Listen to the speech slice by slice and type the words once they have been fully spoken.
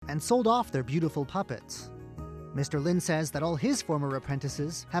and sold off their beautiful puppets. Mr. Lin says that all his former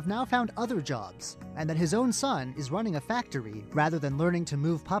apprentices have now found other jobs, and that his own son is running a factory rather than learning to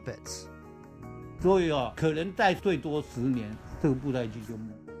move puppets. 所以可能再最多10年，这个布袋戏就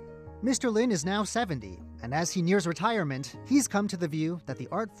没。 Mr. Lin is now 70, and as he nears retirement, he's come to the view that the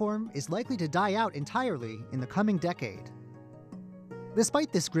art form is likely to die out entirely in the coming decade.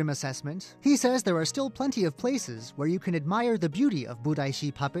 Despite this grim assessment, he says there are still plenty of places where you can admire the beauty of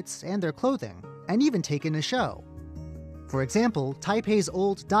Budaishi puppets and their clothing, and even take in a show. For example, Taipei's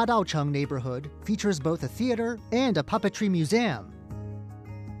old Dadaocheng neighborhood features both a theater and a puppetry museum.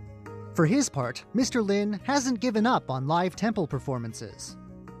 For his part, Mr. Lin hasn't given up on live temple performances.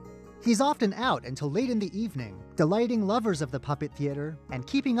 He's often out until late in the evening, delighting lovers of the puppet theater and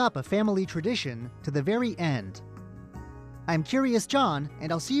keeping up a family tradition to the very end. I'm Curious John,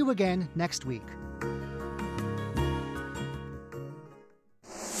 and I'll see you again next week.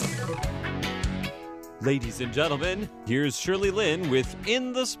 Ladies and gentlemen, here's Shirley Lin with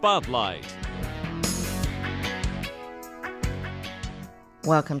In the Spotlight.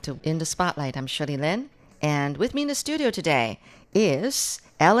 Welcome to In the Spotlight. I'm Shirley Lin, and with me in the studio today is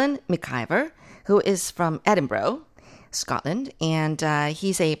Alan McIver, who is from Edinburgh, Scotland, and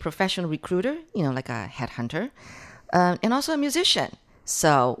he's a professional recruiter, like a headhunter, and also a musician.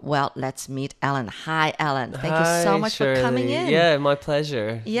 So, well, let's meet Alan. Hi, Alan. Thank you so much Shirley. for coming in. Yeah, my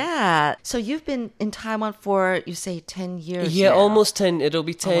pleasure. Yeah. So you've been in Taiwan for, you say, 10 years Yeah, now. almost 10. It'll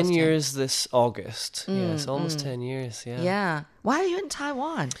be 10 Almost 10. years this August. Yes, almost 10 years, yeah. Yeah. Why are you in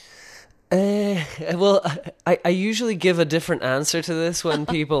Taiwan? Well, I usually give a different answer to this when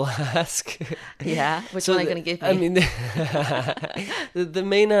people ask. Yeah? Which one are you going to give me? I mean,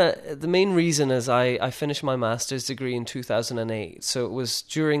 the main reason is I finished my master's degree in 2008. So it was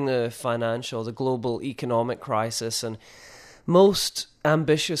during the global economic crisis, and most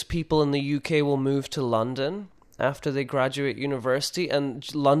ambitious people in the UK will move to London after they graduate university,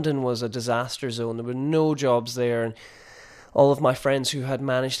 and London was a disaster zone. There were no jobs there, and all of my friends who had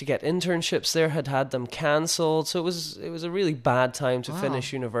managed to get internships there had them cancelled. So it was a really bad time to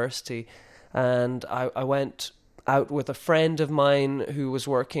finish university. And I went out with a friend of mine who was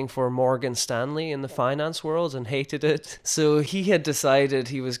working for Morgan Stanley in the finance world and hated it. So he had decided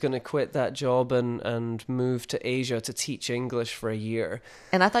he was going to quit that job and move to Asia to teach English for a year.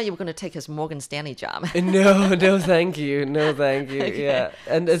 And I thought you were going to take his Morgan Stanley job. No, thank you. No, thank you. Okay. Yeah.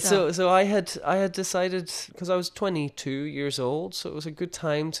 And so I had decided, because I was 22 years old, so it was a good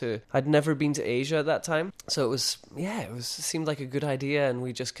time I'd never been to Asia at that time. So it seemed like a good idea, and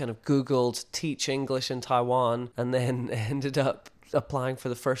we just kind of Googled teach English in Taiwan, and then ended up applying for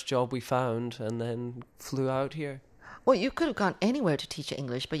the first job we found, and then flew out here. Well, you could have gone anywhere to teach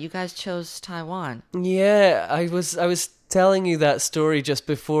English, but you guys chose Taiwan. Yeah, I was telling you that story just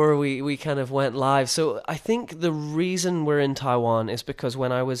before we kind of went live. So I think the reason we're in Taiwan is because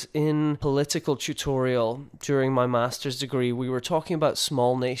when I was in political tutorial during my master's degree, we were talking about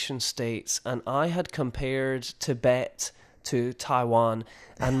small nation states, and I had compared Tibet to Taiwan,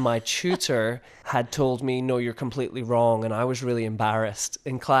 and my tutor had told me, no, you're completely wrong, and I was really embarrassed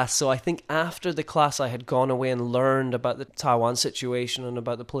in class. So I think after the class I had gone away and learned about the Taiwan situation and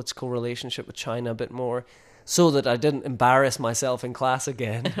about the political relationship with China a bit more, so that I didn't embarrass myself in class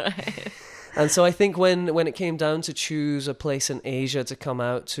again. Right. And so I think when it came down to choose a place in Asia to come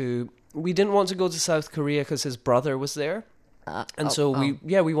out to, we didn't want to go to South Korea because his brother was there.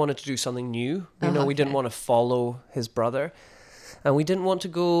 We wanted to do something new. We didn't want to follow his brother. And we didn't want to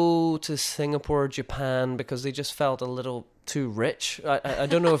go to Singapore or Japan because they just felt a little too rich. I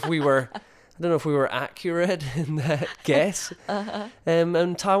don't know if we were accurate in that guess.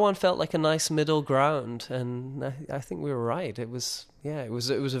 And Taiwan felt like a nice middle ground, and I think we were right. It was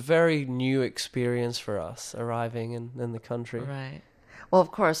a very new experience for us arriving in the country. Right. Well, of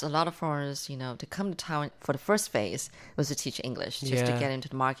course, a lot of foreigners, to come to Taiwan for the first phase was to teach English, just to get into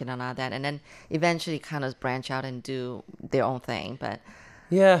the market and all that, and then eventually kind of branch out and do their own thing. But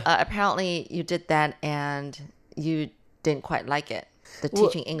apparently you did that and you didn't quite like it, the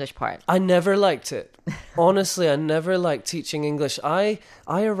teaching English part. I never liked it. Honestly, I never liked teaching English. I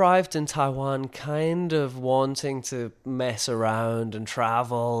arrived in Taiwan kind of wanting to mess around and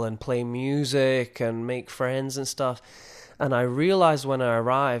travel and play music and make friends and stuff. And I realized when I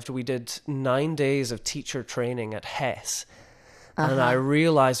arrived, we did 9 days of teacher training at Hess. And I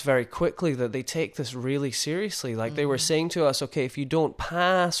realized very quickly that they take this really seriously. Like they were saying to us, okay, if you don't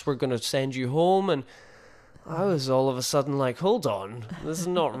pass, we're going to send you home. And I was all of a sudden like, hold on, this is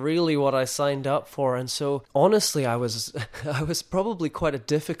not really what I signed up for. And so honestly, I was probably quite a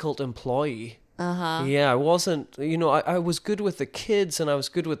difficult employee Yeah, I wasn't, I was good with the kids and I was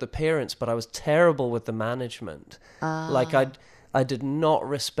good with the parents, but I was terrible with the management. Like I did not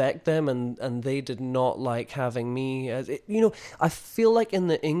respect them and they did not like having me. I feel like in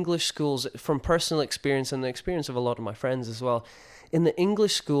the English schools, from personal experience and the experience of a lot of my friends as well, in the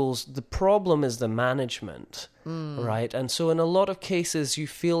English schools, the problem is the management, right? And so in a lot of cases, you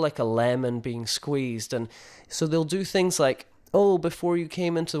feel like a lemon being squeezed. And so they'll do things like, oh, before you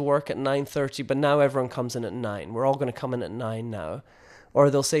came into work at 9:30, but now everyone comes in at 9. We're all going to come in at 9 now. Or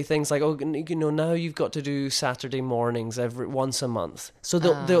they'll say things like, oh, now you've got to do Saturday mornings once a month. So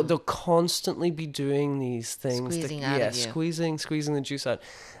they'll constantly be doing these things. Squeezing out of you. Squeezing the juice out.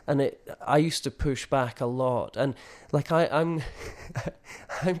 And I used to push back a lot. And like I'm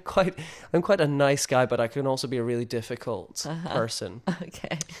quite a nice guy, but I can also be a really difficult person.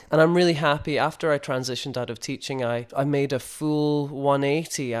 Okay. And I'm really happy after I transitioned out of teaching, I made a full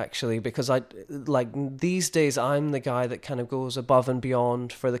 180 actually, because these days I'm the guy that kind of goes above and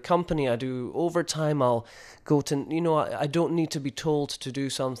beyond for the company. I do overtime. I'll go to, I don't need to be told to do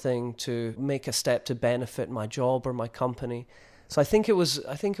something to make a step to benefit my job or my company. So I think it was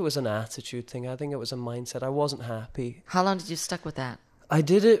an attitude thing. I think it was a mindset. I wasn't happy. How long did you stuck with that? I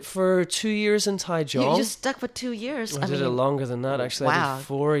did it for 2 years in Taichung. You just stuck for 2 years? I did it longer than that, actually. Wow. I did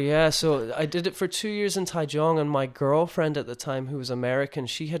 4, yeah. So I did it for 2 years in Taichung, and my girlfriend at the time, who was American,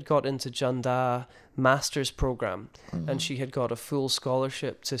 she had got into Junda master's program, and she had got a full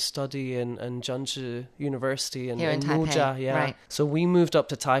scholarship to study in Zhengzhi University in Taipei, Muzhou. Yeah. right. So we moved up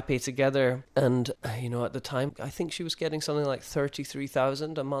to Taipei together, and at the time, I think she was getting something like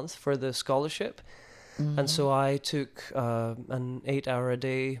 33,000 a month for the scholarship. And so I took an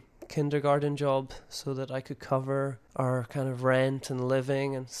 8-hour-a-day kindergarten job so that I could cover our kind of rent and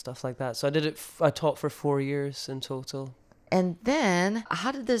living and stuff like that. So I taught for 4 years in total. And then,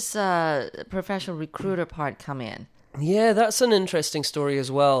 how did this professional recruiter part come in? Yeah, that's an interesting story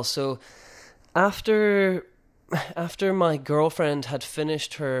as well. So after my girlfriend had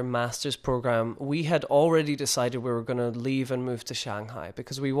finished her master's program, we had already decided we were going to leave and move to Shanghai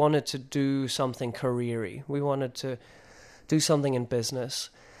because we wanted to do something career-y. We wanted to do something in business.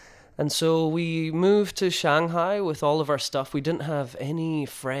 And so we moved to Shanghai with all of our stuff. We didn't have any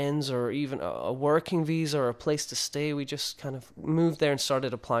friends or even a working visa or a place to stay. We just kind of moved there and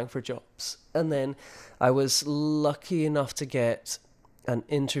started applying for jobs. And then I was lucky enough to get an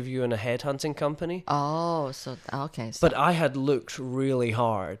interview in a headhunting company. Oh, so okay. But I had looked really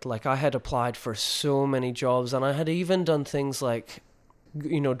hard. Like I had applied for so many jobs, and I had even done things like,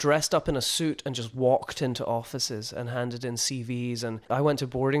 dressed up in a suit and just walked into offices and handed in CVs. And I went to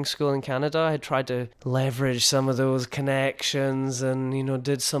boarding school in Canada. I tried to leverage some of those connections and,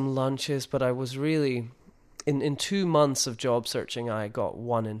 did some lunches. But I was really, in 2 months of job searching, I got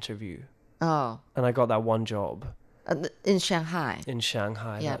one interview. Oh. And I got that one job. In Shanghai. In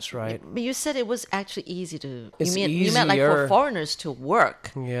Shanghai, yeah. That's right. But you said it was actually easy to... It's you meant like for foreigners to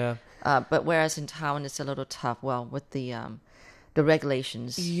work. Yeah. But whereas in Taiwan it's a little tough. Well, with the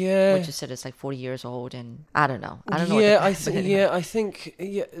regulations, yeah, which you said it's like 40 years old, and I don't know. Yeah, I think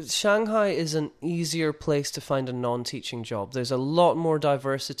Shanghai is an easier place to find a non-teaching job. There's a lot more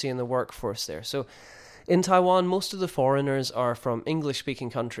diversity in the workforce there. So in Taiwan, most of the foreigners are from English-speaking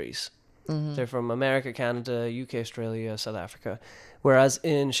countries. Mm-hmm. They're from America, Canada, UK, Australia, South Africa. Whereas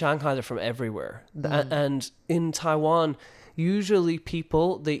in Shanghai, they're from everywhere. And in Taiwan, usually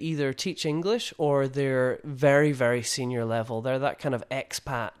people, they either teach English or they're very, very senior level. They're that kind of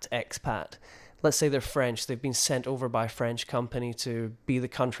expat. Let's say they're French. They've been sent over by a French company to be the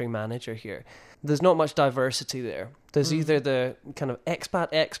country manager here. There's not much diversity there. There's either the kind of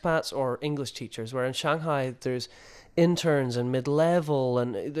expats or English teachers, where in Shanghai there's interns and mid-level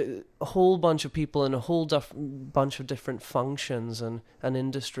and a whole bunch of people in a whole bunch of different functions and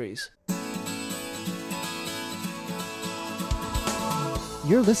industries.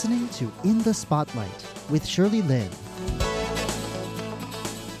 You're listening to In the Spotlight with Shirley Lin.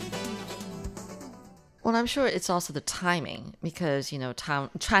 Well, I'm sure it's also the timing because,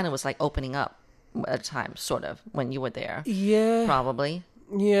 China was like opening up at a time, sort of, when you were there. Yeah. Probably.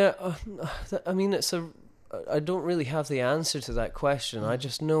 Yeah. I don't really have the answer to that question. I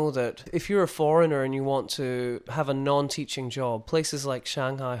just know that if you're a foreigner and you want to have a non-teaching job, places like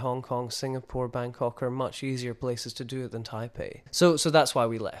Shanghai, Hong Kong, Singapore, Bangkok are much easier places to do it than Taipei. So that's why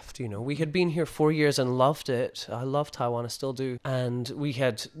we left. We had been here 4 years and loved it. I love Taiwan, I still do. And we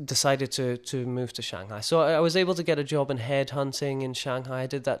had decided to move to Shanghai. So I was able to get a job in headhunting in Shanghai. I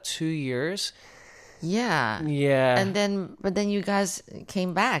did that 2 years. Yeah. Yeah. But then you guys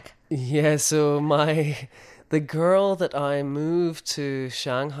came back. Yeah, so The girl that I moved to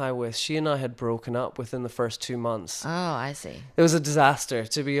Shanghai with, she and I had broken up within the first 2 months. Oh, I see. It was a disaster,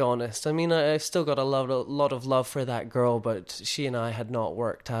 to be honest. I mean, I've still got a lot of love for that girl, but she and I had not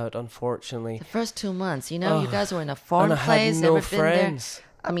worked out, unfortunately. The first 2 months, you know, you guys were in a And foreign I place, had no never been there. friends.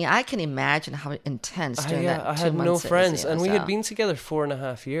 I mean, I can imagine how intense during that 2 I had months no is, friends, you know, and we so. had been together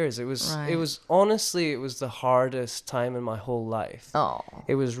 4.5 years. It was, Right. honestly, it was the hardest time in my whole life. Oh.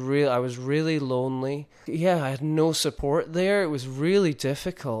 It was real. I was really lonely. Yeah, I had no support there. It was really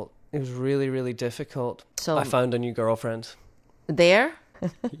difficult. It was really, really difficult. So- I found a new girlfriend. There?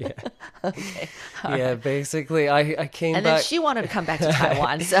 Yeah. Yeah, basically, I came And back. then she wanted to come back to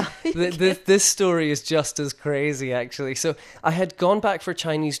Taiwan, so. This story is just as crazy, actually. So I had gone back for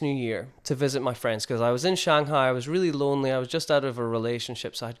Chinese New Year to visit my friends because I was in Shanghai. I was really lonely. I was just out of a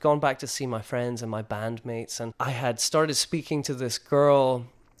relationship. So I had gone back to see my friends and my bandmates. And I had started speaking to this girl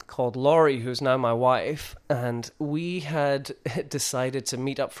called Laurie, who's now my wife. And we had decided to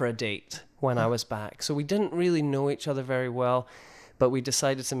meet up for a date when I was back. So we didn't really know each other very well, but we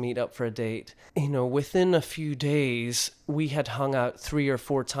decided to meet up for a date. You know, within a few days, we had hung out 3 or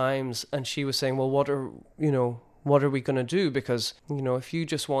 4 times, and she was saying, well, what are we going to do? Because, you know, if you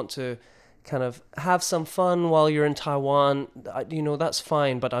just want to kind of have some fun while you're in Taiwan, you know, that's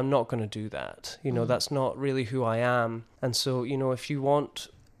fine, but I'm not going to do that. You know, that's not really who I am. And so, you know, if you want...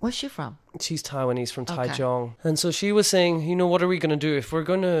 Where's she from? She's Taiwanese from Okay. Taichung. And so she was saying, you know, what are we going to do? If we're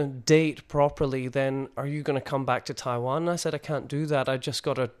going to date properly, then are you going to come back to Taiwan? And I said, I can't do that. I just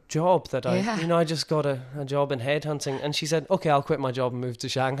got a job that Yeah. I just got a job in headhunting. And she said, okay, I'll quit my job and move to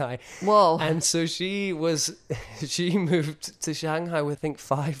Shanghai. Whoa. And so she moved to Shanghai with, I think,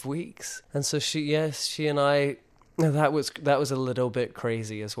 5 weeks. And so she and I, that was a little bit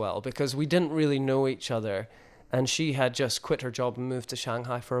crazy as well, because we didn't really know each other. And she had just quit her job and moved to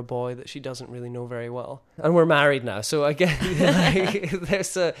Shanghai for a boy that she doesn't really know very well. And we're married now. So again, like,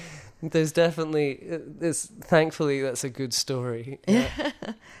 there's definitely, thankfully, that's a good story. Yeah,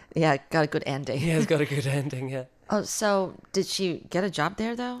 Yeah, got a good ending. yeah, it's got a good ending, yeah. Oh, so did she get a job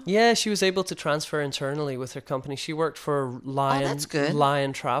there, though? Yeah, she was able to transfer internally with her company. She worked for Lion, that's good.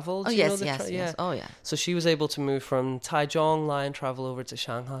 Lion Travel. Oh, Do you know yes, the yes, yeah. yes. Oh, yeah. So she was able to move from Taichung Lion Travel over to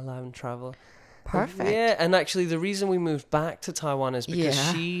Shanghai Lion Travel. Perfect. Yeah, and actually the reason we moved back to Taiwan is because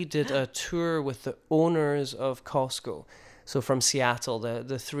Yeah. she did a tour with the owners of Costco. So from Seattle,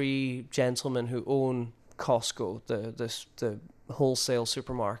 the 3 gentlemen who own Costco, the wholesale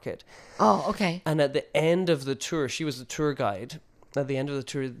supermarket. Oh, okay. And at the end of the tour, she was the tour guide. At the end of the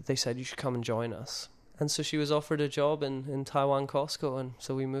tour, they said, you should come and join us. And so she was offered a job in Taiwan Costco, and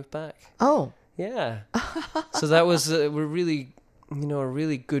so we moved back. Oh, Yeah. So that was a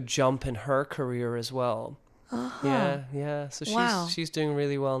really good jump in her career as well. Yeah. So Wow. she's doing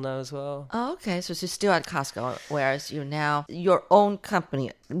really well now as well. oh, okay. So she's still at Costco, whereas you're now your own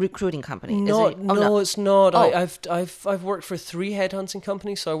company, recruiting company. Is No, it- oh, no. it's not. Oh. I've worked for 3 headhunting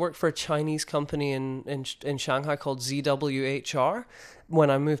companies. So I worked for a Chinese company in Shanghai called ZWHR. When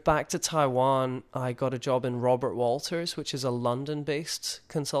I moved back to Taiwan, I got a job in Robert Walters, which is a London-based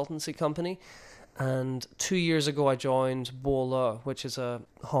consultancy company. And 2 years ago, I joined Bola, which is a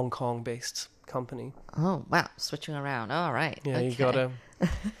Hong Kong-based company. Oh, wow. Switching around. All right. Yeah, okay. you gotta.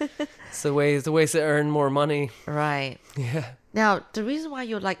 It's the ways to earn more money. Right. Yeah. Now, the reason why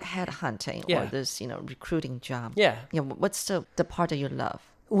you like headhunting Yeah. or this, recruiting job. Yeah. Yeah. What's the part that you love?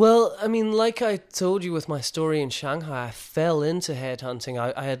 Well, I mean, like I told you with my story in Shanghai, I fell into headhunting.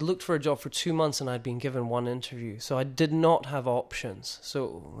 I had looked for a job for 2 months and I'd been given 1 interview. So I did not have options.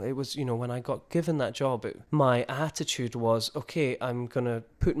 So it was, when I got given that job, my attitude was, okay, I'm going to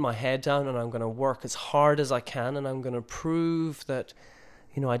put my head down and I'm going to work as hard as I can and I'm going to prove that,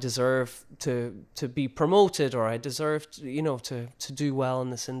 I deserve to be promoted or I deserve, to do well in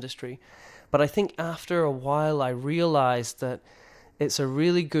this industry. But I think after a while, I realized that it's a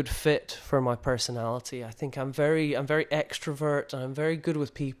really good fit for my personality. I think I'm very extrovert and I'm very good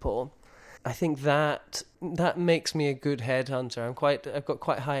with people. I think that makes me a good headhunter. I've got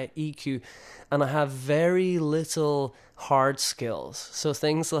quite high EQ and I have very little hard skills. So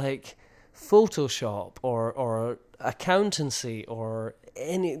things like Photoshop or accountancy or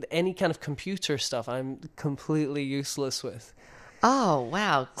any kind of computer stuff I'm completely useless with. Oh,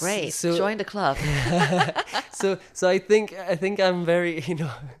 wow. Great. So- Join the club. So I think I'm very,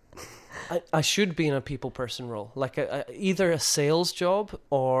 I should be in a people person role, like either a sales job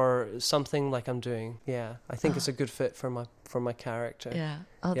or something like I'm doing. Yeah, I think it's a good fit for my character. Yeah.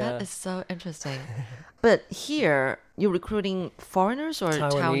 Oh, Yeah. that is so interesting. But here, you're recruiting foreigners or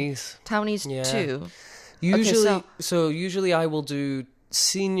Taiwanese. Taiwanese Yeah. too? Usually, Okay, so usually I will do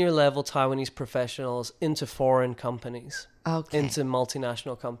senior level Taiwanese professionals into foreign companies. Okay. Into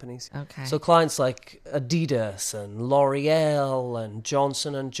multinational companies. Okay. So clients like Adidas and L'Oreal and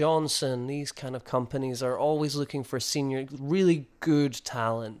Johnson & Johnson, these kind of companies are always looking for senior, really good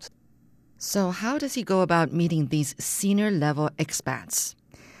talent. So how does he go about meeting these senior level expats?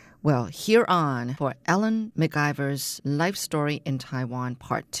 Well, here on for Ellen MacIver's Life Story in Taiwan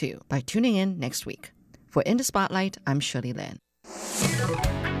Part 2 by tuning in next week. For In the Spotlight, I'm Shirley Lin.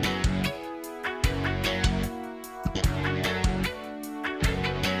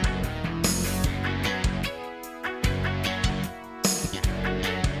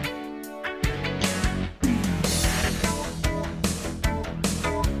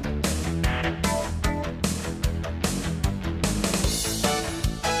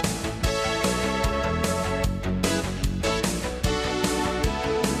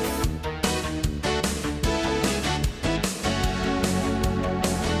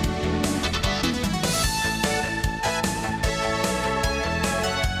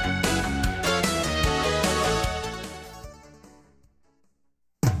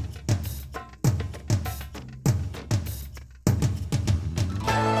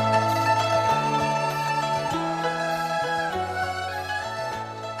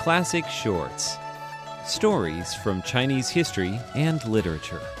 Classic Shorts. Stories from Chinese history and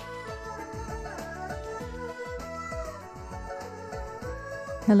literature.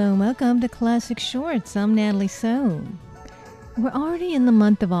 Hello and welcome to Classic Shorts. I'm Natalie So. We're already in the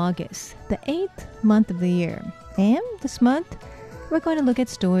month of August, the 8th month of the year. And this month, we're going to look at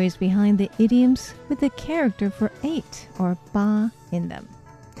stories behind the idioms with the character for 8 or ba in them.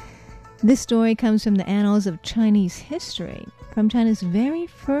 This story comes from the annals of Chinese history, from China's very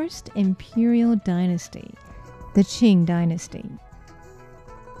first imperial dynasty, the Qing dynasty.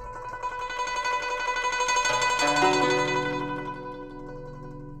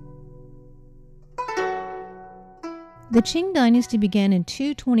 The Qing dynasty began in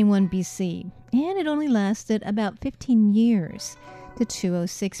 221 BC, and it only lasted about 15 years to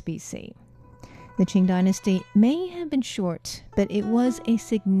 206 BC. The Qing dynasty may have been short, but it was a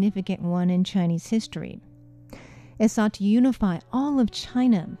significant one in Chinese history. It sought to unify all of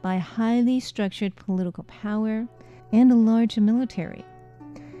China by highly structured political power and a large military.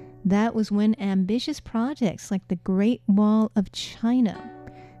 That was when ambitious projects like the Great Wall of China,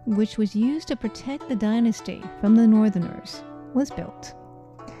 which was used to protect the dynasty from the Northerners, was built.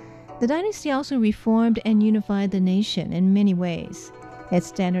 The dynasty also reformed and unified the nation in many ways. It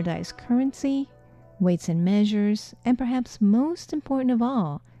standardized currency, weights and measures, and perhaps most important of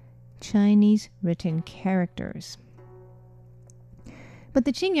all, Chinese written characters. But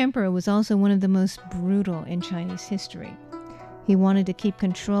the Qing emperor was also one of the most brutal in Chinese history. He wanted to keep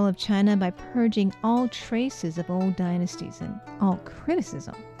control of China by purging all traces of old dynasties and all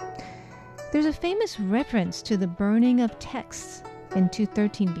criticism. There's a famous reference to the burning of texts in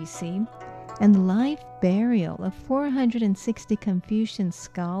 213 BC and the live burial of 460 Confucian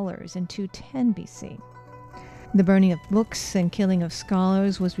scholars in 210 BC. The burning of books and killing of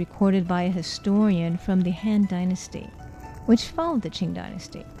scholars was recorded by a historian from the Han Dynasty, which followed the Qing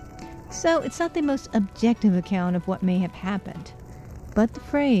dynasty. So it's not the most objective account of what may have happened. But the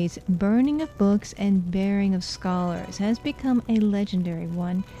phrase burning of books and burying of scholars has become a legendary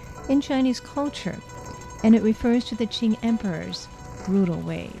one in Chinese culture, and it refers to the Qing emperor's brutal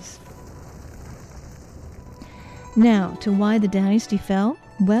ways. Now, to why the dynasty fell?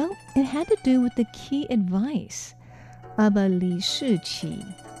 Well, it had to do with the key advice of a Li Shiqi,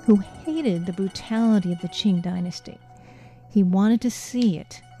 who hated the brutality of the Qing dynasty. He wanted to see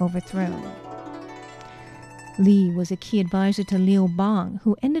it overthrown. Li was a key advisor to Liu Bang,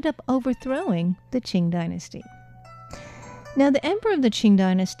 who ended up overthrowing the Qing dynasty. Now, the emperor of the Qing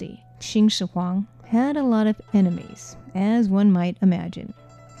dynasty, Qin Shi Huang, had a lot of enemies, as one might imagine.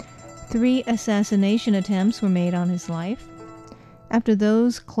 3 assassination attempts were made on his life. After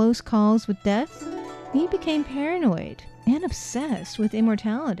those close calls with death, he became paranoid and obsessed with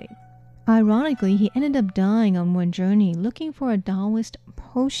immortality. Ironically, he ended up dying on one journey looking for a Taoist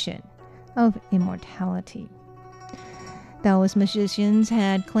potion of immortality. Taoist magicians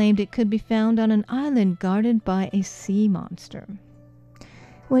had claimed it could be found on an island guarded by a sea monster.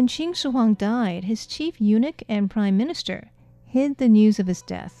 When Qin Shi Huang died, his chief eunuch and prime minister hid the news of his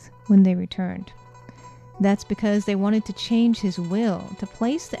death when they returned. That's because they wanted to change his will to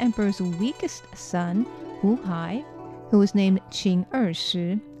place the emperor's weakest son, Wu Hai, who was named Qing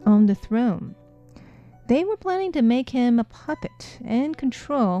Ershi, on the throne. They were planning to make him a puppet and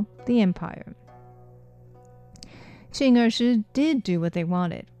control the empire. Qing Ershi did do what they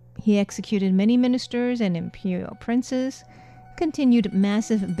wanted. He executed many ministers and imperial princes, continued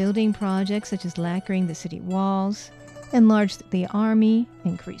massive building projects such as lacquering the city walls, enlarged the army,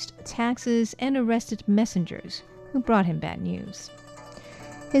 increased taxes, and arrested messengers who brought him bad news.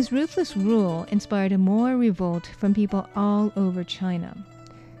 His ruthless rule inspired more revolt from people all over China.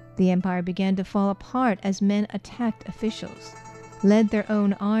 The empire began to fall apart as men attacked officials, led their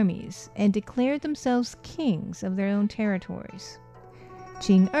own armies, and declared themselves kings of their own territories.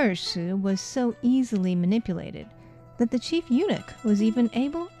 Qing Ershi was so easily manipulated that the chief eunuch was even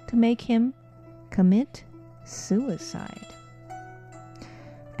able to make him commit suicide.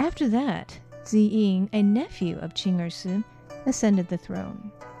 After that, Ziying, a nephew of Qing Ershi, ascended the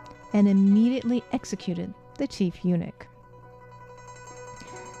throne and immediately executed the chief eunuch.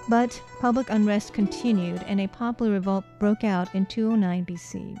 But public unrest continued and a popular revolt broke out in 209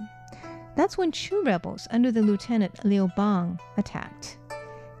 BC. That's when Chu rebels under the lieutenant Liu Bang attacked.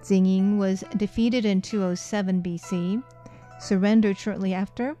 Ziying was defeated in 207 BC, surrendered shortly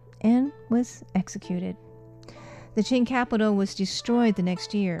after, and was executed. The Qing capital was destroyed the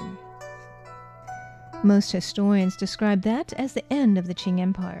next year. Most historians describe that as the end of the Qing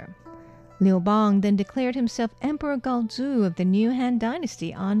Empire. Liu Bang then declared himself Emperor Gaozu of the new Han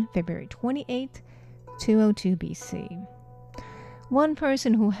Dynasty on February 28, 202 BC. One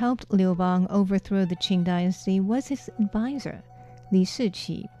person who helped Liu Bang overthrow the Qing dynasty was his advisor, Li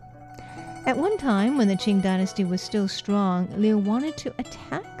Shiqi. At one time, when the Qing dynasty was still strong, Liu wanted to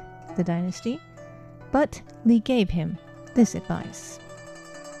attack the dynasty, but Li gave him this advice.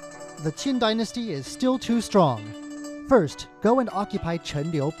 The Qin dynasty is still too strong. First, go and occupy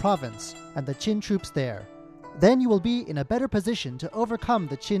Chenliu province and the Qin troops there. Then you will be in a better position to overcome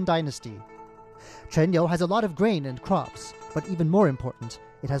the Qin dynasty. Chenliu has a lot of grain and crops, but even more important,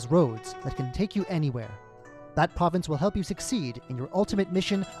 it has roads that can take you anywhere. That province will help you succeed in your ultimate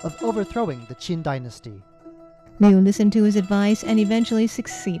mission of overthrowing the Qin dynasty. Liu listened to his advice and eventually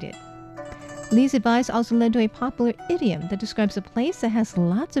succeeded. Li's advice also led to a popular idiom that describes a place that has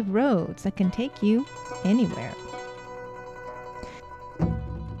lots of roads that can take you anywhere.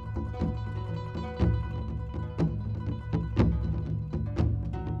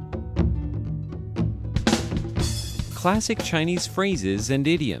 Classic Chinese phrases and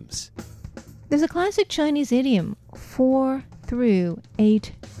idioms. There's a classic Chinese idiom, 4 through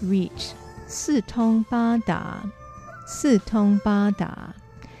 8 reach, 四通八达, 四通八达.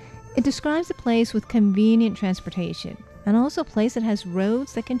 It describes a place with convenient transportation and also a place that has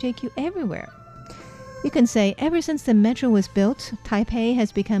roads that can take you everywhere. You can say, ever since the metro was built, Taipei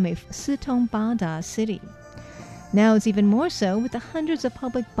has become a 四通八达 city. Now it's even more so with the hundreds of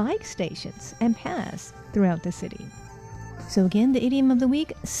public bike stations and paths throughout the city. So again, the idiom of the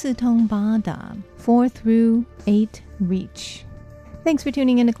week, 四通八达, 4 through 8 reach. Thanks for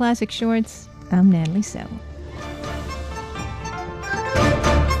tuning in to Classic Shorts. I'm Natalie So.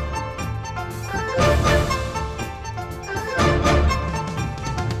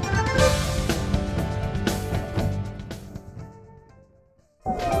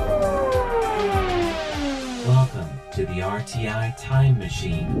 Welcome to the RTI Time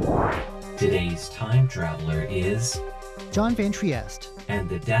Machine. Today's time traveler is John Van Trieste, and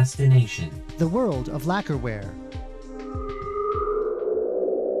the destination, the world of lacquerware.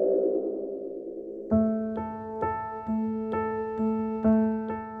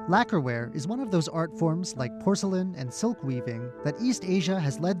 Lacquerware is one of those art forms like porcelain and silk weaving that East Asia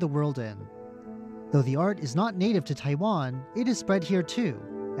has led the world in. Though the art is not native to Taiwan, it is spread here too,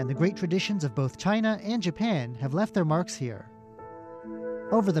 and the great traditions of both China and Japan have left their marks here.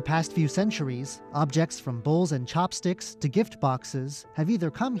 Over the past few centuries, objects from bowls and chopsticks to gift boxes have either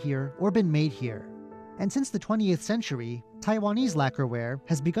come here or been made here. And since the 20th century, Taiwanese lacquerware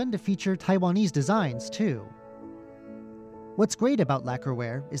has begun to feature Taiwanese designs too. What's great about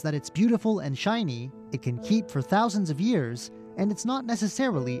lacquerware is that it's beautiful and shiny, it can keep for thousands of years, and it's not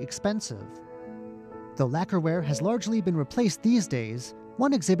necessarily expensive. Though lacquerware has largely been replaced these days,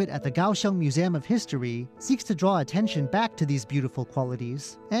 one exhibit at the Kaohsiung Museum of History seeks to draw attention back to these beautiful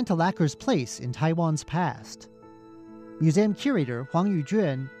qualities and to lacquer's place in Taiwan's past. Museum curator Huang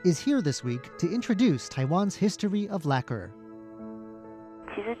Yujuan is here this week to introduce Taiwan's history of lacquer.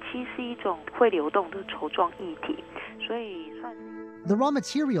 其实漆是一种会流动的稠状液体，所以算是 The raw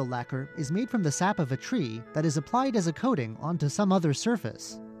material lacquer is made from the sap of a tree that is applied as a coating onto some other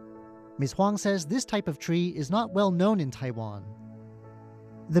surface. Ms. Huang says this type of tree is not well known in Taiwan.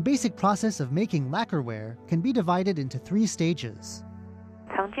 The basic process of making lacquerware can be divided into 3 stages.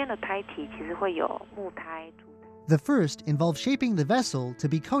 常见的胎体其实会有木胎、竹胎。 The first involves shaping the vessel to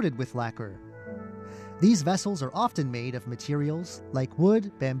be coated with lacquer. These vessels are often made of materials like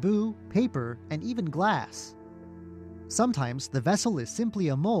wood, bamboo, paper, and even glass. Sometimes the vessel is simply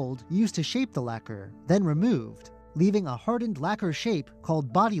a mold used to shape the lacquer, then removed, leaving a hardened lacquer shape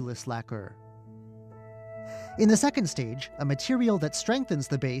called bodiless lacquer. In the second stage, a material that strengthens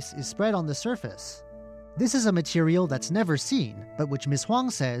the base is spread on the surface. This is a material that's never seen, but which Ms. Huang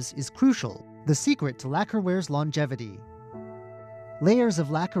says is crucial, the secret to lacquerware's longevity. Layers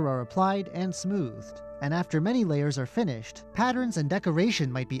of lacquer are applied and smoothed, and after many layers are finished, patterns and decoration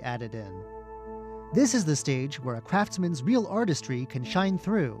might be added in. This is the stage where a craftsman's real artistry can shine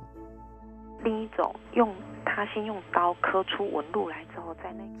through. 另一种他先用刀刻出纹路来之后，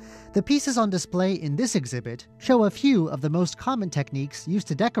在那 The pieces on display in this exhibit show a few of the most common techniques used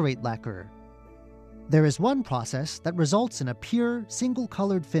to decorate lacquer. There is one process that results in a pure,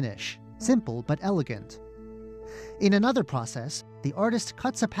 single-colored finish, simple but elegant. In another process, the artist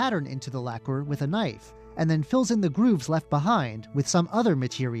cuts a pattern into the lacquer with a knife and then fills in the grooves left behind with some other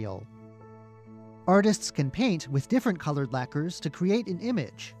material. Artists can paint with different colored lacquers to create an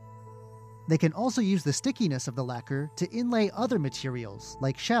image. They can also use the stickiness of the lacquer to inlay other materials,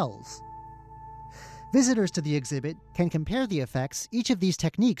 like shells. Visitors to the exhibit can compare the effects each of these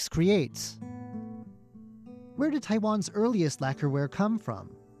techniques creates. Where did Taiwan's earliest lacquerware come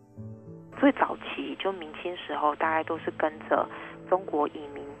from? 最早期就明清时候，大概都是跟着中国移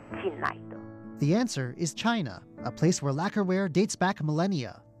民进来的。 The answer is China, a place where lacquerware dates back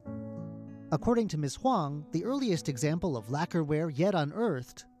millennia. According to Ms. Huang, the earliest example of lacquerware yet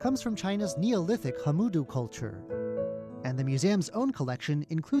unearthed comes from China's Neolithic Hamudu culture. And the museum's own collection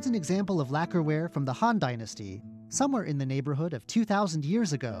includes an example of lacquerware from the Han Dynasty, somewhere in the neighborhood of 2,000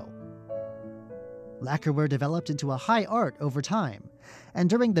 years ago. Lacquerware developed into a high art over time, and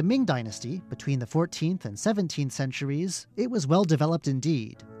during the Ming Dynasty, between the 14th and 17th centuries, it was well developed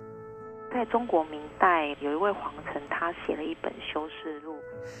indeed. 在中国明代，有一位皇臣，他写了一本修饰录。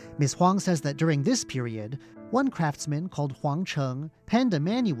 Ms. Huang says that during this period, one craftsman called Huang Cheng penned a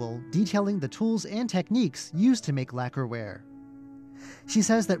manual detailing the tools and techniques used to make lacquerware. She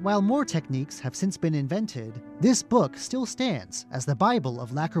says that while more techniques have since been invented, this book still stands as the Bible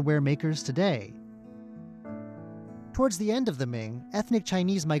of lacquerware makers today. Towards the end of the Ming, ethnic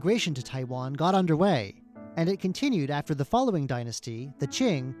Chinese migration to Taiwan got underway, and it continued after the following dynasty, the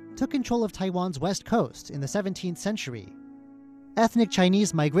Qing, took control of Taiwan's west coast in the 17th century. Ethnic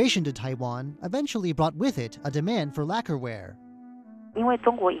Chinese migration to Taiwan eventually brought with it a demand for lacquerware. 因为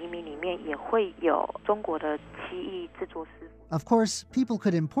中国移民里面也会有中国的漆艺制作师傅。 Of course, people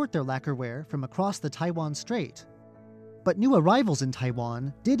could import their lacquerware from across the Taiwan Strait. But new arrivals in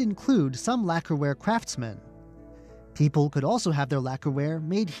Taiwan did include some lacquerware craftsmen. People could also have their lacquerware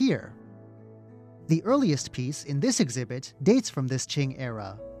made here. The earliest piece in this exhibit dates from this Qing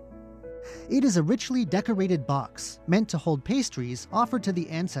era. It is a richly decorated box meant to hold pastries offered to the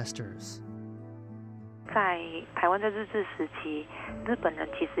ancestors. 在台湾的日治时期，日本人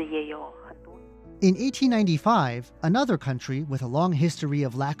其实也有很多。 In 1895, another country with a long history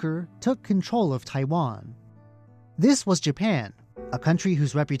of lacquer took control of Taiwan. This was Japan, a country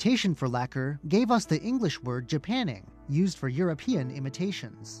whose reputation for lacquer gave us the English word Japanning, used for European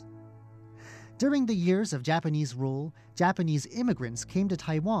imitations. During the years of Japanese rule, Japanese immigrants came to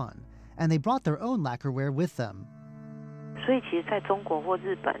Taiwan, and they brought their own lacquerware with them. 所以其实在中国或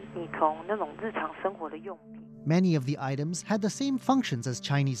日本，你从那种日常生活的用品， Many of the items had the same functions as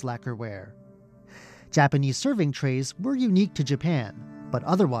Chinese lacquerware. Japanese serving trays were unique to Japan, but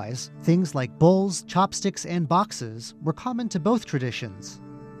otherwise, things like bowls, chopsticks, and boxes were common to both traditions.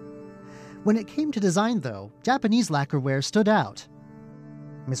 When it came to design, though, Japanese lacquerware stood out.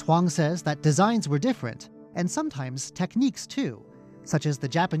 Ms. Huang says that designs were different, and sometimes techniques too, such as the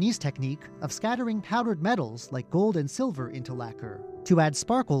Japanese technique of scattering powdered metals like gold and silver into lacquer to add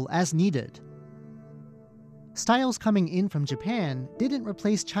sparkle as needed. Styles coming in from Japan didn't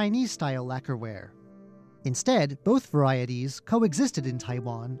replace Chinese-style lacquerware. Instead, both varieties coexisted in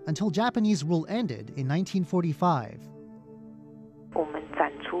Taiwan until Japanese rule ended in 1945. 我们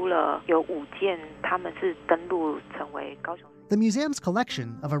展出了有5件，他们是登陆成为高雄。 The museum's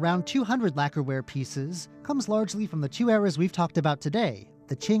collection of around 200 lacquerware pieces comes largely from the two eras we've talked about today,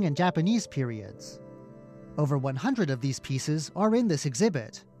 the Qing and Japanese periods. Over 100 of these pieces are in this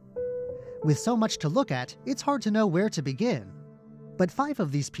exhibit. With so much to look at, it's hard to know where to begin. But 5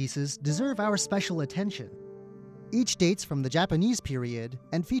 of these pieces deserve our special attention. Each dates from the Japanese period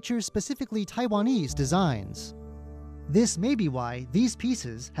and features specifically Taiwanese designs. This may be why these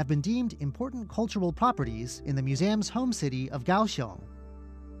pieces have been deemed important cultural properties in the museum's home city of Kaohsiung.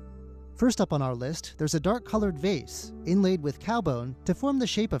 First up on our list, there's a dark-colored vase inlaid with cowbone to form the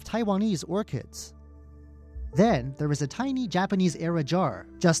shape of Taiwanese orchids. Then there is a tiny Japanese-era jar,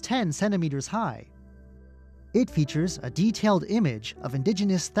 just 10 centimeters high. It features a detailed image of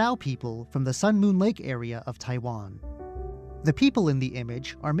indigenous Thao people from the Sun Moon Lake area of Taiwan. The people in the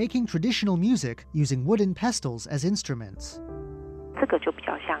image are making traditional music using wooden pestles as instruments. 这个就比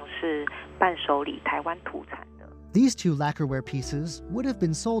较像是伴手礼台湾土产的。 These two lacquerware pieces would have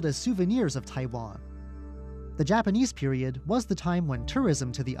been sold as souvenirs of Taiwan. The Japanese period was the time when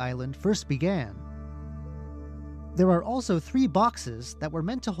tourism to the island first began. There are also 3 boxes that were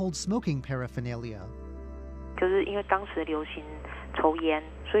meant to hold smoking paraphernalia. 就是因为当时流行抽烟，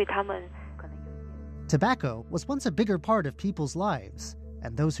所以他们 Tobacco was once a bigger part of people's lives,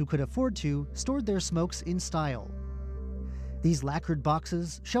 and those who could afford to stored their smokes in style. These lacquered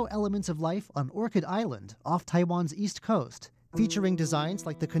boxes show elements of life on Orchid Island off Taiwan's east coast, featuring designs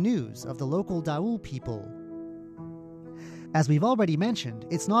like the canoes of the local Dao people. As we've already mentioned,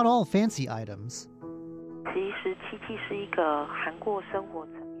 it's not all fancy items. 其实漆器是一个涵过生活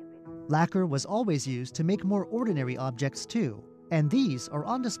层面。 Lacquer was always used to make more ordinary objects too, and these are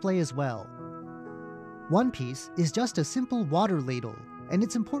on display as well. One piece is just a simple water ladle, and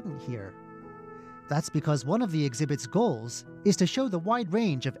it's important here. That's because one of the exhibit's goals is to show the wide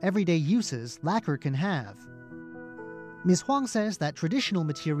range of everyday uses lacquer can have. Ms. Huang says that traditional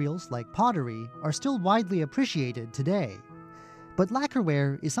materials like pottery are still widely appreciated today. But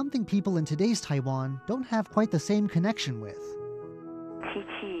lacquerware is something people in today's Taiwan don't have quite the same connection with. 漆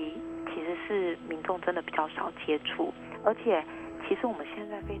器其实是民众真的比较少接触，而且其实我们现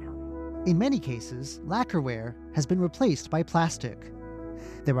在非常。 In many cases, lacquerware has been replaced by plastic.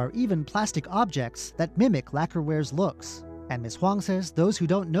 There are even plastic objects that mimic lacquerware's looks, and Ms. Huang says those who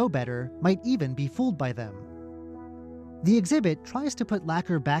don't know better might even be fooled by them. The exhibit tries to put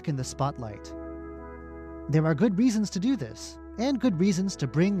lacquer back in the spotlight. There are good reasons to do this, and good reasons to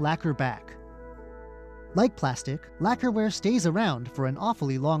bring lacquer back. Like plastic, lacquerware stays around for an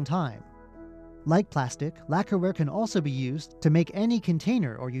awfully long time. Like plastic, lacquerware can also be used to make any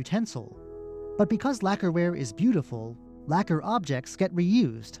container or utensil. But because lacquerware is beautiful, lacquer objects get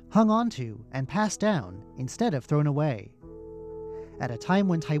reused, hung onto, and passed down instead of thrown away. At a time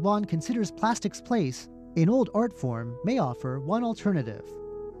when Taiwan considers plastic's place, an old art form may offer one alternative.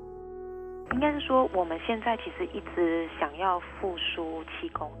 应该是说，我们现在其实一直想要复苏漆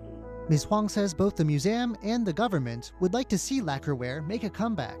工艺。 Ms. Huang says both the museum and the government would like to see lacquerware make a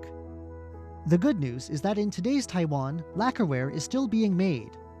comeback. The good news is that in today's Taiwan, lacquerware is still being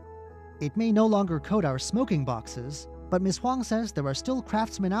made. It may no longer coat our smoking boxes, but Ms. Huang says there are still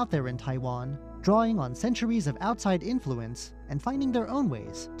craftsmen out there in Taiwan drawing on centuries of outside influence and finding their own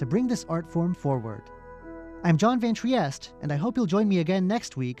ways to bring this art form forward. I'm John Van Trieste, and I hope you'll join me again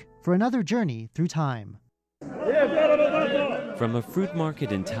next week for another journey through time. From a fruit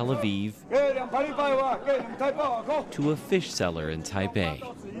market in Tel Aviv to a fish seller in Taipei,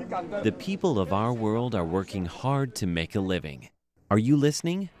 the people of our world are working hard to make a living. Are you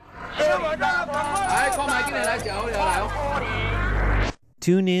listening?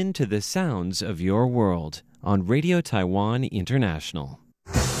 Tune in to the sounds of your world on Radio Taiwan International.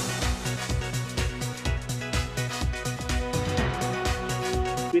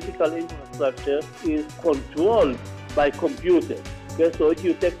 Critical infrastructure is controlled by computers. Okay, so if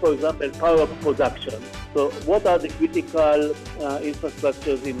you take, for example, power production, so what are the critical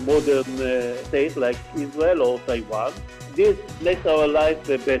infrastructures in modern states like Israel or Taiwan? This makes our life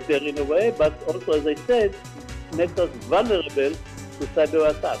better in a way, but also, as I said, makes us vulnerable to cyber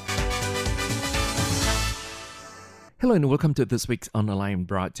attacks. Hello and welcome to this week's Online,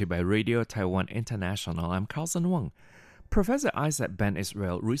 brought to you by Radio Taiwan International. I'm Carlson Wong. Professor Isaac Ben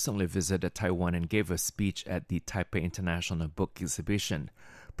Israel recently visited Taiwan and gave a speech at the Taipei International Book Exhibition.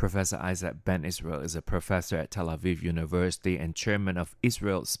 Professor Isaac Ben Israel is a professor at Tel Aviv University and chairman of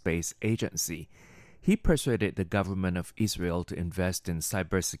Israel Space Agency. He persuaded the government of Israel to invest in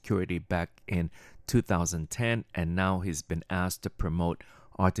cybersecurity back in 2010, and now he's been asked to promote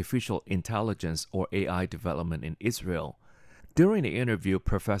artificial intelligence or AI development in Israel. During the interview,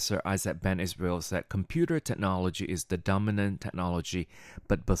 Professor Isaac Ben Israel said computer technology is the dominant technology,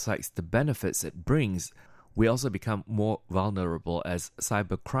 but besides the benefits it brings, we also become more vulnerable as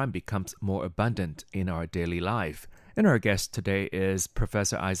cybercrime becomes more abundant in our daily life. And our guest today is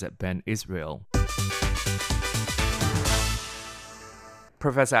Professor Isaac Ben Israel.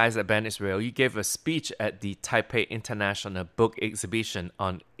 Professor Isaac Ben Israel, you gave a speech at the Taipei International Book Exhibition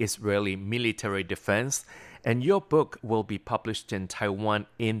on Israeli military defense, and your book will be published in Taiwan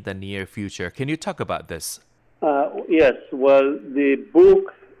in the near future. Can you talk about this? Yes, well, the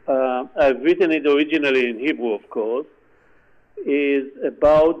book, I've written it originally in Hebrew, of course, is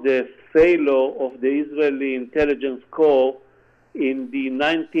about the failure of the Israeli intelligence corps in the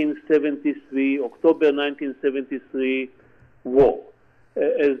October 1973 war.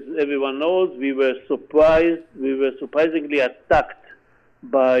 As everyone knows, we were surprisingly attacked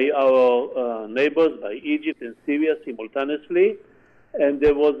by our neighbors, by Egypt and Syria simultaneously, and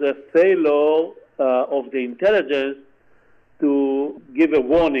there was a failure of the intelligence to give a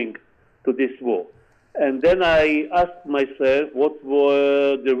warning to this war. And then I asked myself what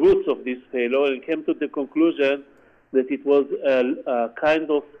were the roots of this failure, and came to the conclusion that it was a kind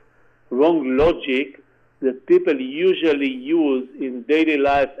of wrong logic that people usually use in daily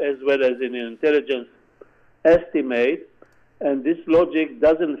life as well as in intelligence estimate, and this logic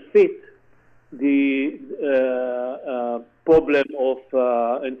doesn't fit the problem of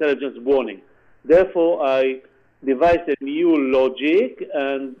intelligence warning. Therefore, I devised a new logic,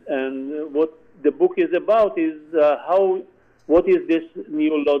 and what the book is about is what is this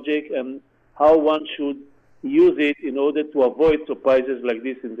new logic and how one should use it in order to avoid surprises like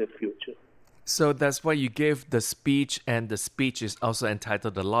this in the future. So that's why you gave the speech, and the speech is also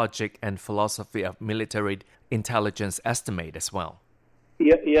entitled The Logic and Philosophy of Military Intelligence Estimate as well.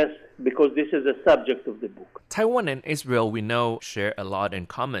 Yes, because this is the subject of the book. Taiwan and Israel, we know, share a lot in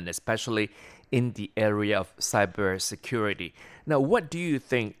common, especially in the area of cybersecurity. Now, what do you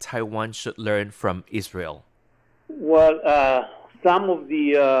think Taiwan should learn from Israel? Well, some of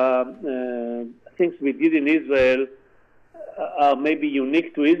the things we did in Israel are maybe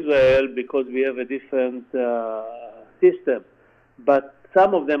unique to Israel because we have a different system. But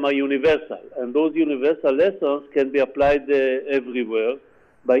some of them are universal, and those universal lessons can be applied everywhere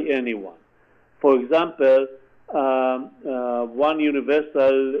by anyone. For example, one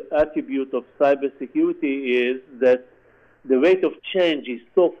universal attribute of cybersecurity is that the rate of change is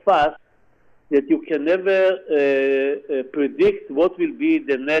so fast that you can never predict what will be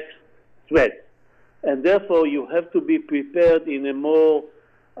the next threat. And therefore, you have to be prepared in a more,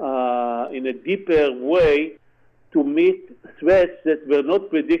 in a deeper way to meet threats that were not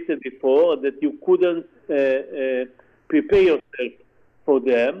predicted before, that you couldn't prepare yourself for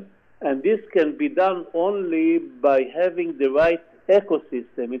them. And this can be done only by having the right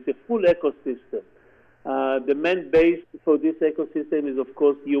ecosystem. It's a full ecosystem. The main base for this ecosystem is, of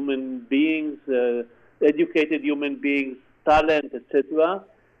course, human beings, educated human beings, talent, etc.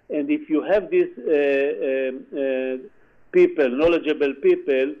 And if you have these people, knowledgeable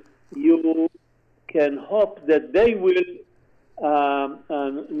people, you can hope that they will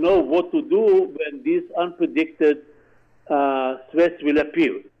know what to do when these unpredicted threats will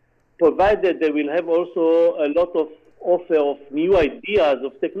appear, provided they will have also a lot of offer of new ideas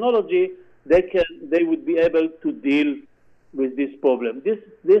of technology. They would be able to deal with this problem. This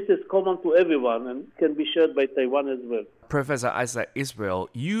is common to everyone and can be shared by Taiwan as well. Professor Isaac Israel,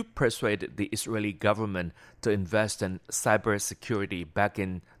 you persuaded the Israeli government to invest in cybersecurity back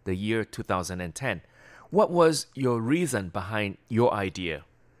in the year 2010. What was your reason behind your idea?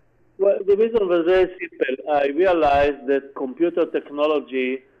 Well, the reason was very simple. I realized that computer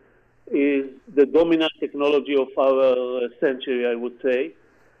technology is the dominant technology of our century, I would say,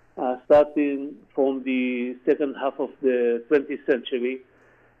 starting from the second half of the 20th century.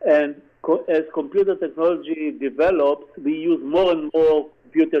 And as computer technology develops, we use more and more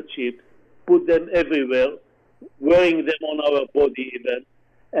computer chips, put them everywhere, wearing them on our body even.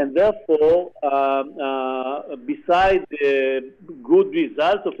 And therefore, besides the good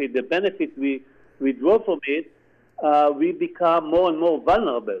results of it, the benefit we draw from it, we become more and more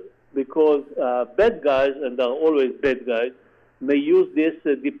vulnerable because bad guys, and there are always bad guys, may use this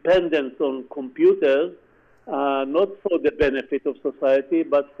dependence on computers not for the benefit of society,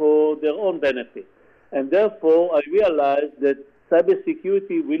 but for their own benefit. And therefore, I realized that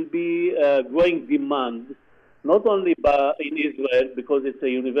cybersecurity will be a growing demand, not only in Israel, because it's a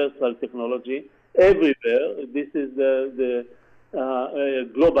universal technology, everywhere. This is the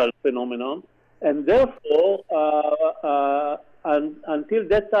global phenomenon. And therefore, until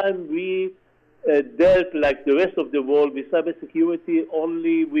that time, we dealt, like the rest of the world, with cybersecurity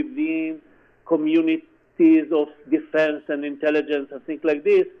only within communities of defense and intelligence and things like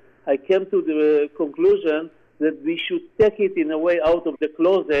this. I came to the conclusion that we should take it in a way out of the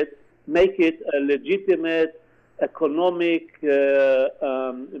closet, make it a legitimate economic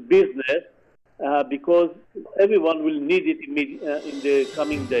business, because everyone will need it in the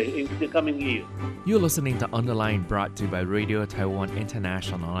coming year. You're listening to On the Line, brought to you by Radio Taiwan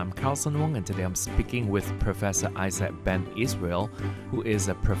International. I'm Carlson Wong, and today I'm speaking with Professor Isaac Ben Israel, who is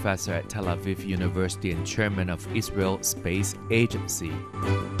a professor at Tel Aviv University and chairman of Israel Space Agency.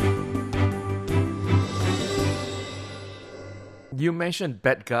 You mentioned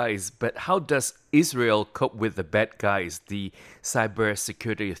bad guys, but how does Israel cope with the bad guys, the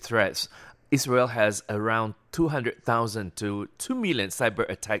cybersecurity threats? Israel has around 200,000 to 2 million cyber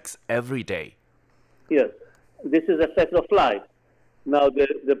attacks every day. Yes, this is a fact of life. Now,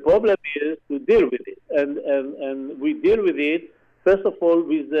 the problem is to deal with it. And we deal with it, first of all,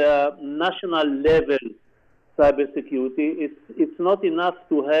 with the national level cybersecurity. It's not enough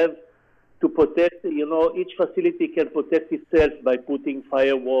to protect, each facility can protect itself by putting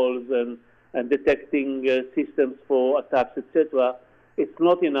firewalls and detecting systems for attacks, etc. It's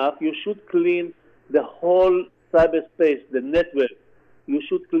not enough. You should clean the whole cyberspace, the network. You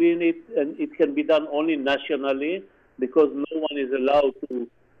should clean it, and it can be done only nationally because no one is allowed to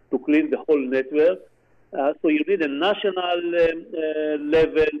clean the whole network. So you need a national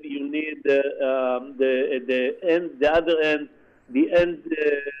level. You need the other end, the end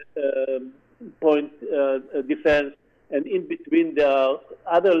point defense, and in between the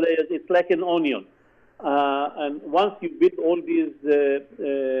other layers, it's like an onion. And once you build all these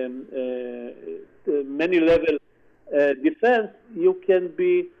many-level defense, you can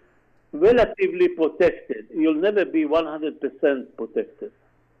be relatively protected. You'll never be 100% protected.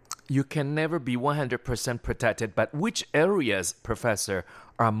 You can never be 100% protected, but which areas, Professor,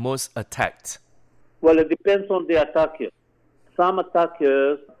 are most attacked? Well, it depends on the attacker. Some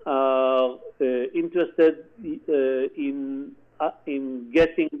attackers are interested in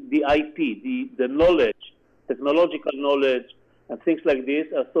getting the IP, the knowledge, technological knowledge, and things like this.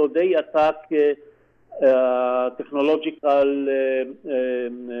 So they attack technological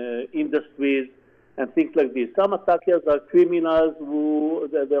industries and things like this. Some attackers are criminals who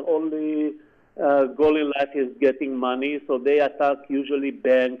their only goal in life is getting money, so they attack usually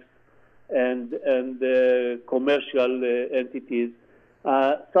banks and commercial entities.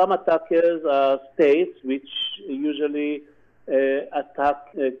 Some attackers are states, which usually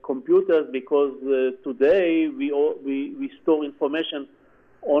attack computers because today we store information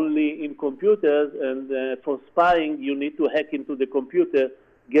only in computers, and for spying you need to hack into the computer,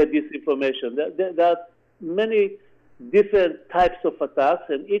 get this information. There are many different types of attacks,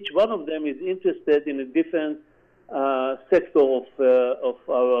 and each one of them is interested in a different sector of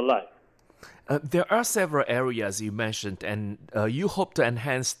our life. There are several areas you mentioned, and you hope to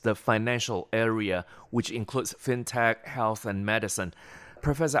enhance the financial area, which includes fintech, health, and medicine.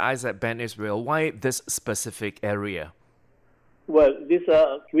 Professor Isaac Ben Israel, why this specific area? Well, these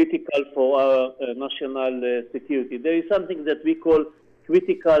are critical for our national security. There is something that we call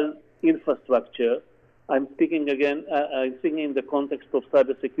critical infrastructure. I'm speaking in the context of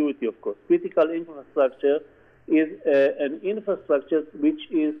cybersecurity, of course. Critical infrastructure is an infrastructure which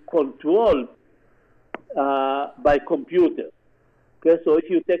is controlled by computers. Okay, so if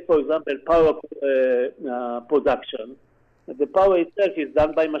you take, for example, power production, the power itself is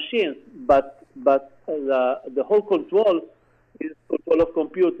done by machines, but the whole control is control of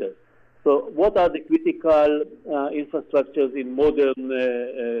computers. So what are the critical infrastructures in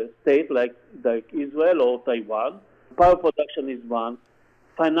modern states like Israel or Taiwan? Power production is one.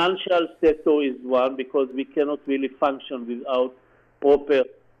 Financial sector is one, because we cannot really function without proper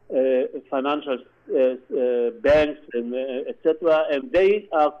financial banks and etc. And they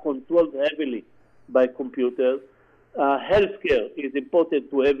are controlled heavily by computers. Healthcare is important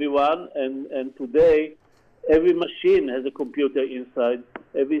to everyone, and today every machine has a computer inside.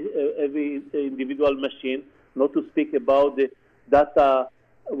 Every individual machine. Not to speak about the data,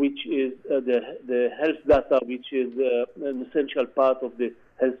 which is the health data, which is an essential part of the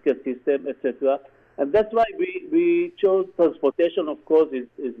healthcare system, etc. And that's why we chose transportation. Of course,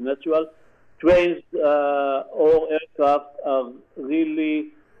 is natural. Trains or aircraft are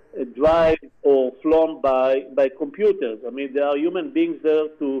really drive or flown by computers. I mean, there are human beings there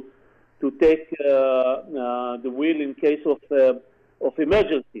to take the wheel in case of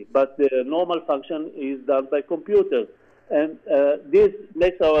emergency, but the normal function is done by computers. And this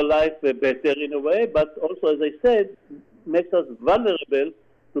makes our life better in a way, but also, as I said, makes us vulnerable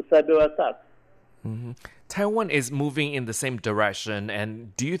to cyber attacks. Mm-hmm. Taiwan is moving in the same direction,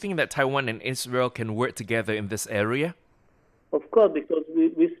 and do you think that Taiwan and Israel can work together in this area? Of course, because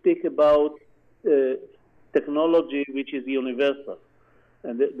we speak about technology which is universal.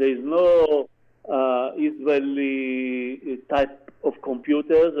 And there is no Israeli type of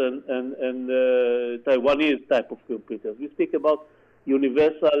computers and Taiwanese type of computers. We speak about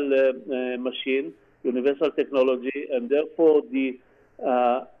universal machine, universal technology, and therefore the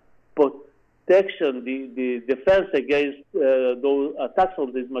protection, the defense against those attacks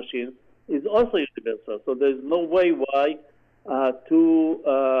on these machines is also universal. So there is no way why two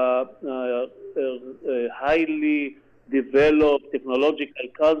highly developed technological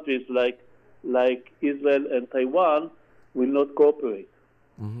countries like Israel and Taiwan will not cooperate.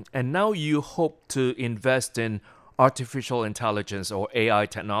 Mm-hmm. And now you hope to invest in artificial intelligence or AI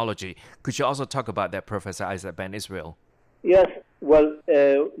technology. Could you also talk about that, Professor Isaac Ben Israel? Yes. Well,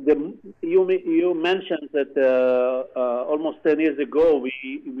 you mentioned that almost 10 years ago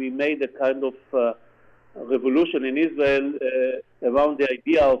we made a kind of revolution in Israel around the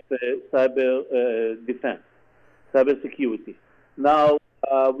idea of cyber defense, cyber security. Now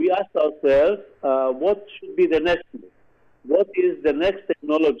we asked ourselves, what should be the next move? What is the next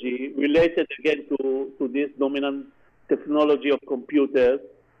technology related again to this dominant technology of computers,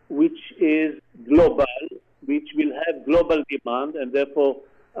 which is global, which will have global demand, and therefore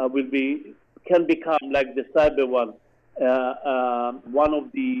can become like the cyber one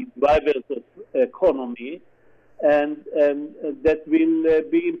of the drivers of economy, and that will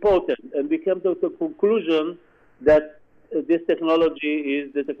be important. And we came to the conclusion that this technology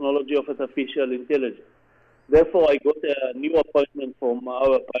is the technology of artificial intelligence. Therefore, I got a new appointment from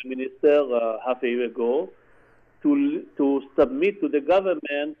our Prime Minister half a year ago to submit to the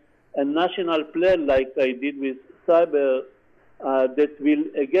government a national plan like I did with cyber that will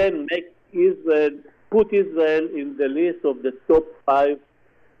again put Israel in the list of the top 5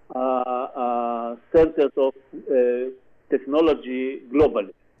 centers of technology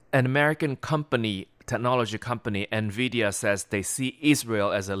globally. An American technology company, NVIDIA, says they see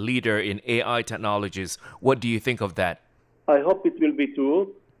Israel as a leader in AI technologies. What do you think of that? I hope it will be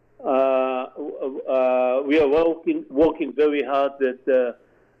true. We are working very hard that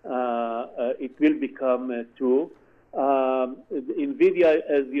it will become true. NVIDIA,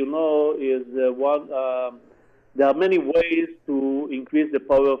 as you know, is one. There are many ways to increase the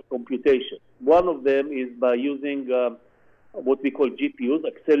power of computation. One of them is by using what we call GPUs,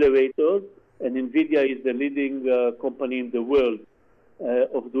 accelerators, and NVIDIA is the leading company in the world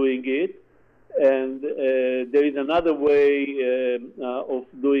of doing it. And there is another way of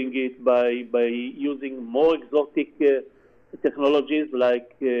doing it by using more exotic technologies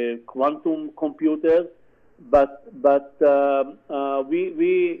like quantum computers. But what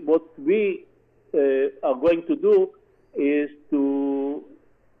we are going to do is to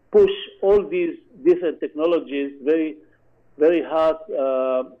push all these different technologies very, very hard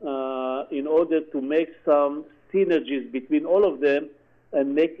in order to make some synergies between all of them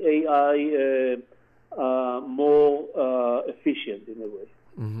and make AI more efficient in a way.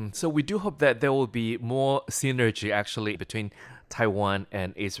 Mm-hmm. So we do hope that there will be more synergy actually between Taiwan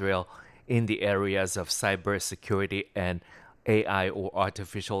and Israel in the areas of cybersecurity and AI or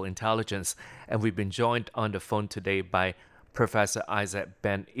artificial intelligence. And we've been joined on the phone today by Professor Isaac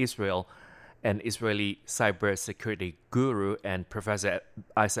Ben Israel, an Israeli cybersecurity guru, and Professor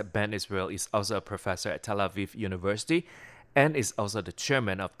Isaac Ben Israel is also a professor at Tel Aviv University and is also the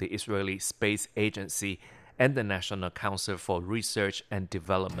chairman of the Israeli Space Agency and the National Council for Research and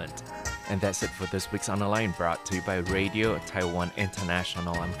Development. And that's it for this week's On the Line, brought to you by Radio Taiwan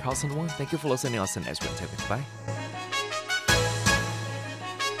International. I'm Carlson Wong. Thank you for listening. I'll send Ezra and David. Bye.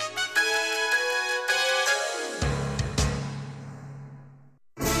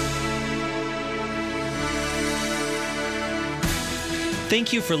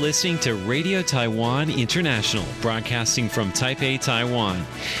 Thank you for listening to Radio Taiwan International, broadcasting from Taipei, Taiwan.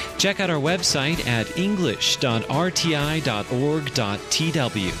 Check out our website at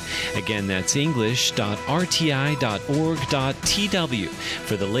english.rti.org.tw. Again, that's english.rti.org.tw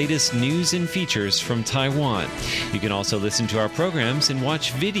for the latest news and features from Taiwan. You can also listen to our programs and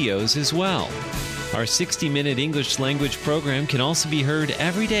watch videos as well. Our 60-minute English language program can also be heard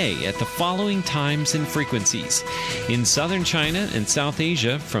every day at the following times and frequencies. In southern China and South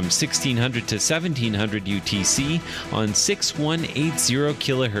Asia from 1600 to 1700 UTC on 6180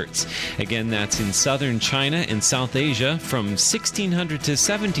 kHz. Again, that's in southern China and South Asia from 1600 to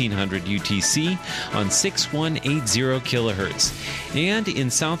 1700 UTC on 6180 kHz. And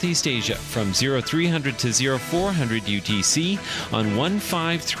in Southeast Asia from 0300 to 0400 UTC on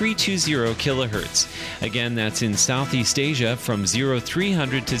 15320 kHz. Again, that's in Southeast Asia from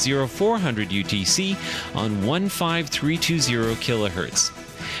 0300 to 0400 UTC on 15320 kHz.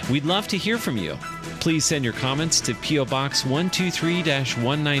 We'd love to hear from you. Please send your comments to P.O. Box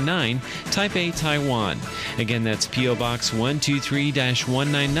 123-199, Taipei, Taiwan. Again, that's P.O. Box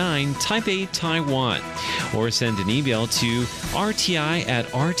 123-199, Taipei, Taiwan. Or send an email to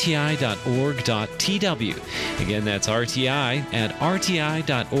rti@rti.org.tw. Again, that's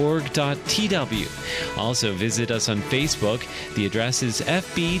rti@rti.org.tw. Also, visit us on Facebook. The address is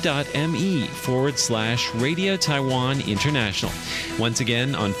fb.me/Radio Taiwan International. Once again,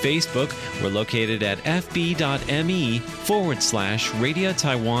 Taiwan on Facebook. We're located at fb.me/Radio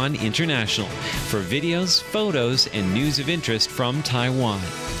Taiwan International for videos, photos, and news of interest from Taiwan.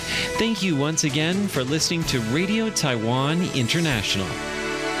 Thank you once again for listening to Radio Taiwan International.